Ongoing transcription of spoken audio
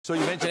So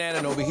you mentioned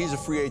Anunoby. He's a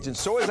free agent.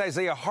 So is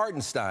Isaiah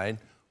Hartenstein.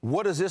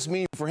 What does this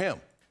mean for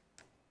him?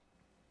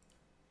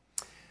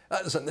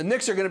 Listen, the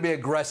Knicks are going to be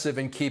aggressive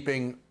in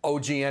keeping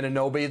OG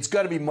Anunoby. It's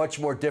going to be much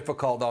more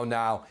difficult, though,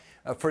 now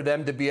for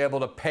them to be able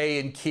to pay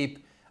and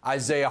keep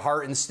Isaiah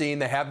Hartenstein.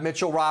 They have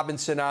Mitchell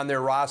Robinson on their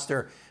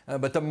roster,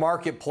 but the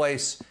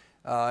marketplace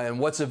and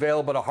what's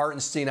available to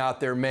Hartenstein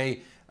out there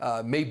may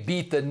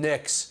beat the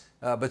Knicks,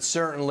 but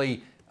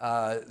certainly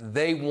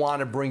they want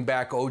to bring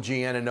back OG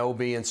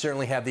Anunoby and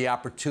certainly have the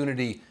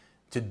opportunity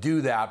to do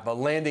that. But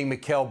landing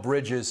Mikal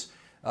Bridges,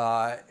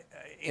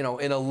 in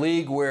a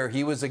league where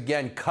he was,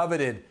 again,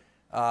 coveted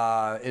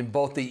in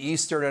both the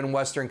Eastern and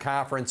Western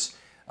Conference,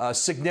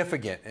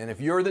 significant. And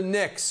if you're the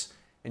Knicks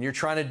and you're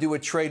trying to do a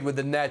trade with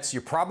the Nets,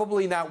 you're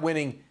probably not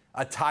winning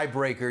a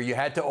tiebreaker. You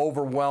had to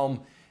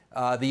overwhelm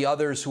the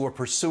others who were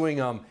pursuing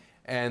them,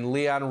 and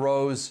Leon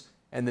Rose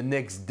and the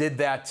Knicks did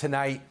that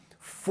tonight.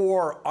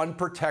 4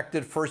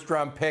 unprotected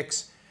first-round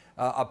picks,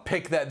 a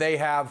pick that they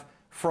have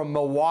from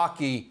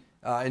Milwaukee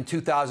in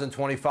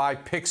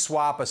 2025, pick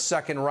swap, a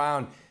second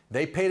round.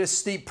 They paid a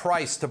steep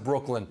price to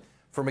Brooklyn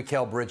for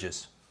Mikal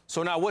Bridges.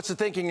 So now what's the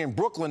thinking in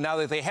Brooklyn now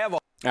that they have all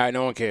right,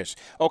 no one cares.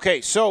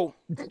 Okay, so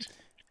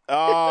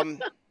yeah,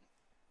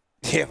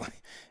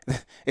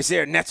 is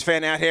there a Nets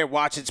fan out here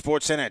watching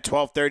SportsCenter at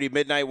 12:30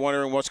 midnight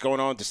wondering what's going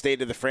on with the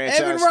state of the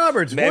franchise? Evan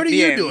Roberts, what are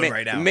you doing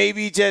right now?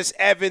 Maybe just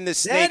Evan the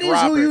Snake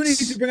Roberts. That is who you need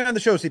to bring on the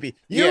show, CP.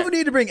 You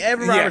need to bring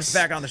Evan Roberts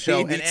back on the show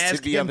and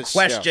ask him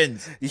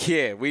questions.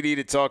 Yeah, we need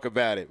to talk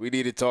about it. But,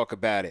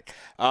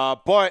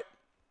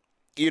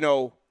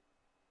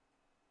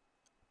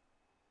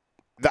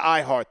 the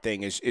iHeart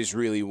thing is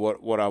really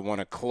what I want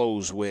to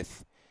close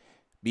with,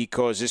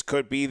 because this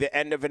could be the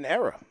end of an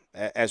era.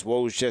 As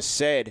Woj just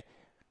said,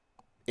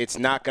 it's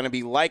not going to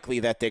be likely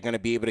that they're going to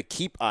be able to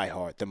keep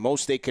iHeart. The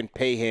most they can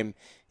pay him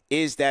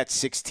is that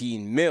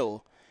 $16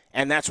 million,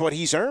 and that's what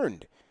he's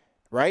earned,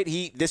 right?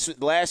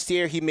 Last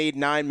year he made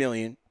 $9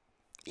 million.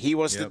 He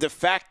was the de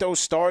facto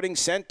starting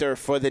center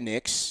for the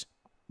Knicks.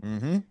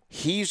 Mm-hmm.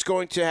 He's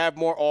going to have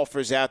more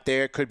offers out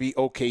there. Could be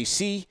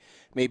OKC,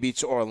 maybe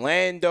it's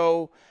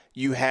Orlando.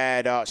 You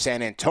had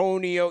San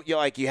Antonio.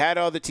 You had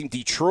other teams.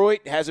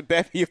 Detroit has a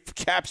bevy of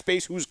cap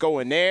space. Who's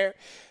going there?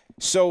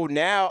 So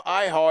now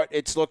iHeart,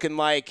 it's looking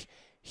like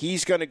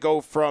he's going to go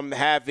from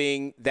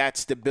having that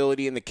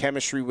stability and the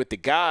chemistry with the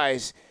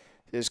guys,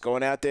 just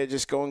going out there,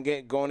 just going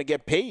to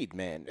get paid,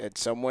 man, at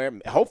somewhere.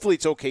 Hopefully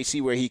it's OKC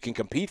where he can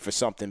compete for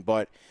something.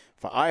 But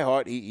for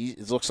iHeart,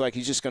 it looks like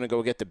he's just going to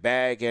go get the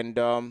bag and,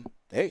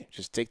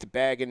 just take the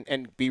bag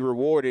and be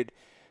rewarded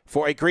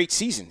for a great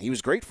season. He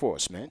was great for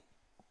us, man.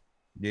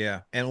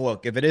 Yeah, and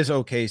look, if it is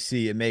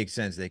OKC, it makes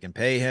sense. They can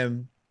pay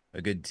him,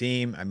 a good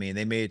team. I mean,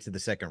 they made it to the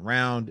second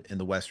round in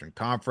the Western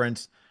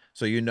Conference,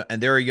 so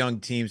and they're a young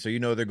team, so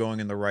they're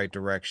going in the right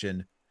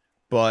direction.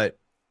 But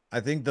I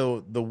think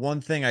the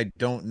one thing I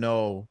don't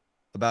know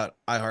about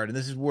iHeart, and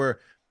this is where,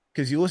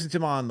 because you listen to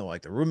him on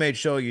the Roommate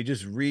Show, you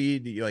just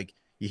read, you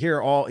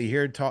hear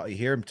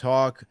him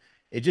talk.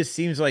 It just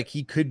seems like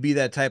he could be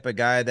that type of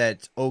guy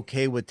that's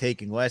okay with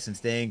taking less and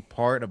staying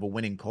part of a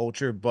winning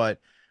culture, but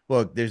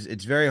look,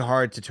 it's very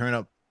hard to turn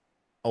up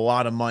a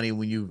lot of money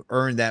when you've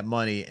earned that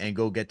money and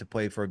go get to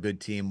play for a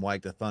good team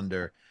like the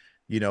Thunder,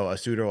 a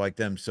suitor like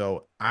them.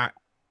 So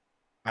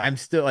I'm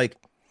still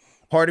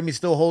part of me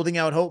still holding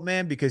out hope,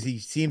 man, because he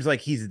seems like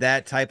he's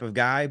that type of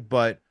guy,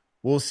 but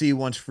we'll see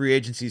once free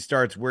agency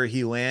starts where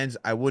he lands.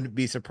 I wouldn't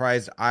be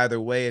surprised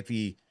either way if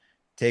he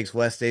takes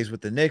less days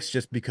with the Knicks,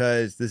 just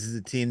because this is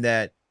a team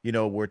that,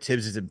 where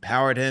Tibbs has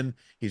empowered him.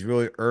 He's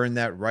really earned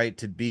that right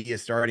to be a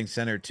starting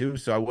center too.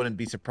 So I wouldn't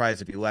be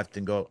surprised if he left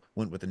and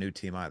went with a new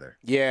team either.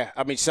 Yeah,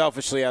 I mean,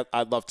 selfishly,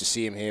 I'd love to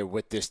see him here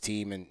with this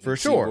team. And for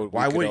sure.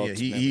 Why wouldn't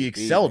you? He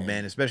excelled,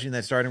 man, especially in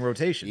that starting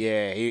rotation.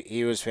 Yeah,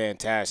 he was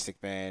fantastic,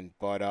 man.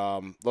 But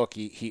look,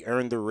 he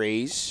earned the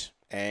raise,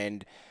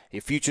 and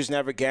your future's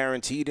never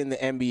guaranteed in the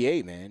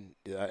NBA, man.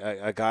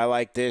 A guy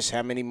like this,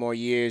 how many more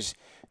years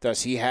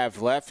does he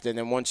have left? And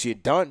then once you're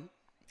done,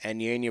 and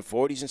you're in your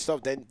 40s and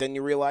stuff, then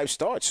your real life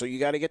starts. So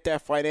you got to get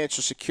that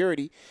financial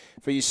security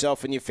for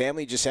yourself and your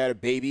family. He just had a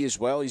baby as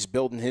well. He's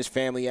building his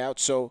family out.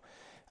 So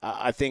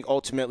I think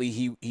ultimately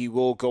he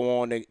will go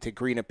on to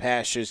greener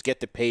pastures,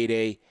 get the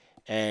payday,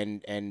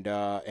 and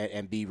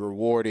be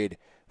rewarded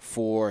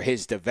for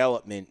his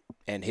development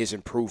and his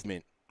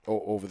improvement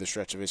over the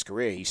stretch of his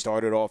career. He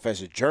started off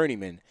as a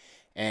journeyman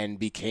and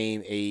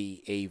became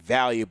a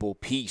valuable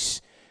piece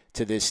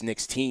to this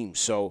Knicks team.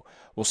 So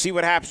we'll see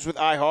what happens with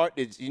iHeart.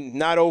 It's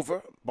not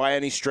over by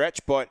any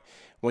stretch, but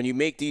when you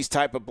make these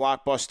type of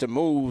blockbuster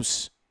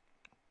moves,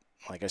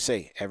 like I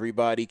say,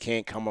 everybody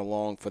can't come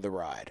along for the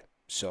ride.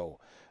 So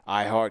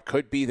iHeart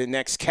could be the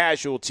next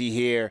casualty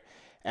here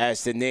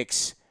as the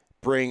Knicks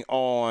bring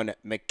on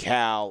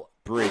Mikal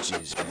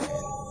Bridges,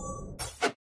 man.